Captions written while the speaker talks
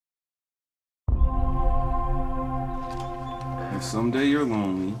If someday you're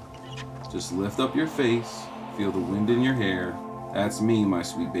lonely, just lift up your face, feel the wind in your hair. That's me, my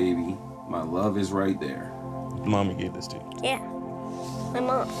sweet baby. My love is right there. Mommy gave this to you? Yeah, my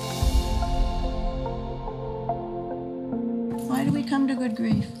mom. Why do we come to Good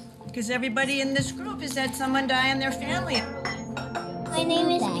Grief? Because everybody in this group has had someone die in their family. My name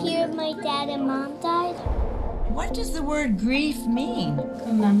is Pierre. My dad and mom died. What does the word grief mean?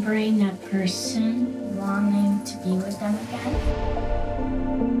 Remembering that person, wanting to be with them again.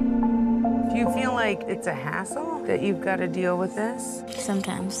 Do you feel like it's a hassle that you've got to deal with this?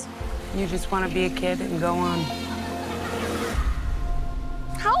 Sometimes. You just want to be a kid and go on.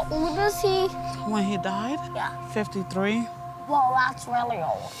 How old was he? When he died? Yeah. 53. Well, that's really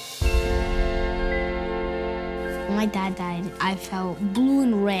old. When my dad died, I felt blue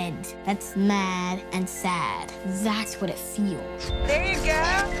and red. That's mad and sad. That's what it feels. There you go.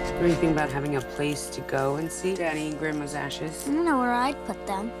 What do you think about having a place to go and see Daddy and Grandma's ashes? I don't know where I'd put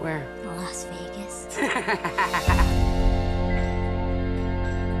them. Where? Las Vegas.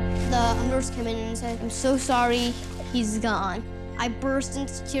 The nurse came in and said, "I'm so sorry, he's gone." I burst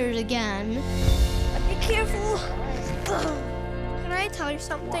into tears again. But be careful. Can I tell you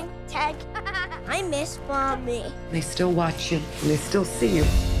something, Ted? I miss Mommy. They still watch you, and they still see you.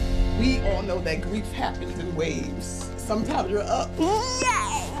 We all know that grief happens in waves. Sometimes you're up.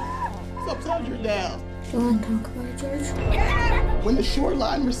 Yay! Sometimes you're down. You want to talk about it, George? When the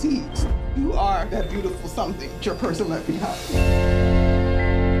shoreline recedes, you are that beautiful something that your person left behind.